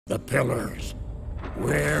The pillars.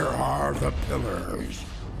 Where are the pillars?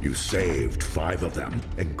 You saved 5 of them,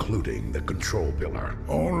 including the control pillar.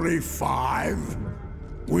 Only 5?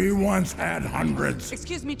 We once had hundreds.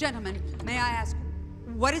 Excuse me, gentlemen. May I ask,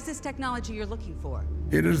 what is this technology you're looking for?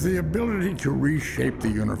 It is the ability to reshape the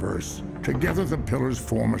universe. Together the pillars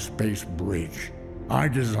form a space bridge. I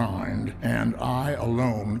designed, and I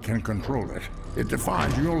alone can control it. It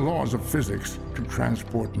defies your laws of physics to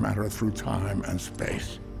transport matter through time and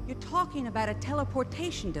space. You're talking about a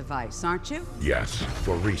teleportation device, aren't you? Yes,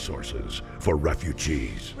 for resources, for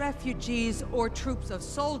refugees. Refugees or troops of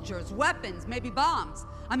soldiers, weapons, maybe bombs.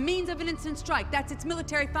 A means of an instant strike. That's its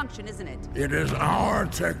military function, isn't it? It is our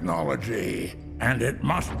technology, and it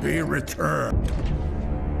must be returned.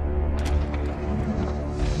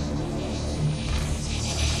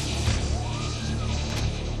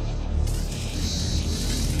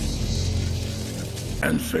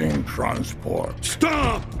 Sensing transport.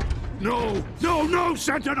 Stop! No, no, no,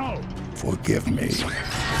 Sentinel! Forgive me.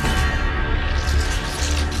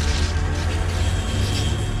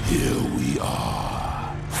 Here we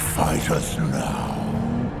are. Fight us now.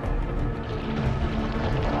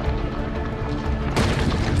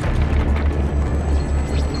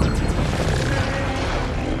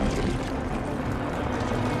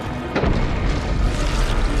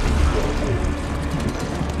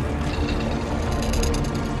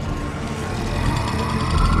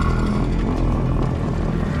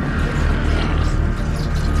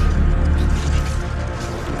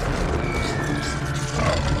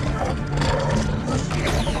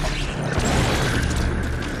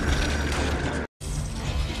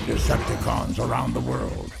 Decepticons around the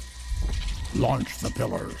world. Launch the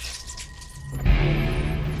pillars.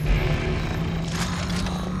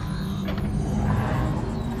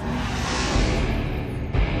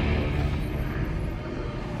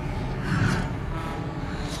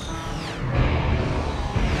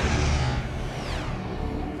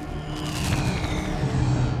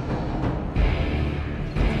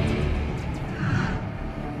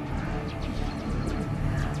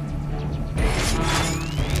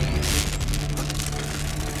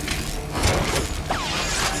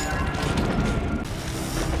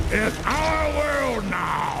 It's our world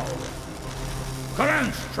now!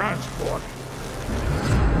 Commence transport!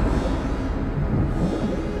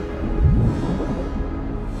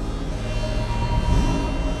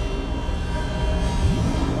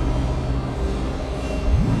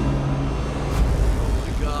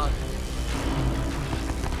 God.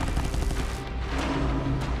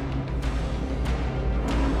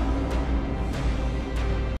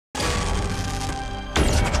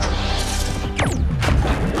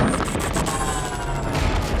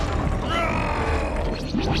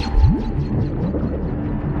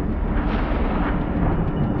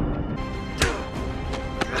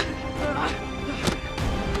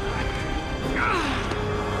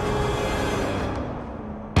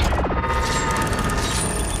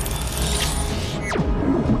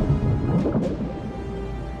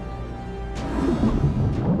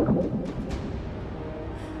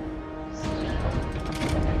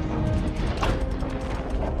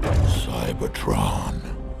 Cybertron,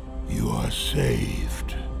 you are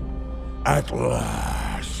saved. At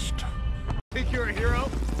last. Think you're a hero?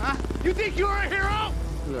 Huh? You think you're a hero?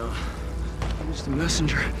 No. I'm just a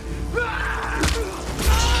messenger.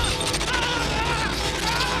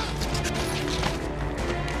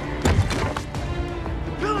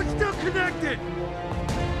 Pillar's still connected!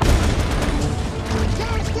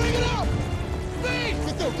 Terrence, bring it up! Speed!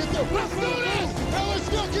 Get through! Let's do it!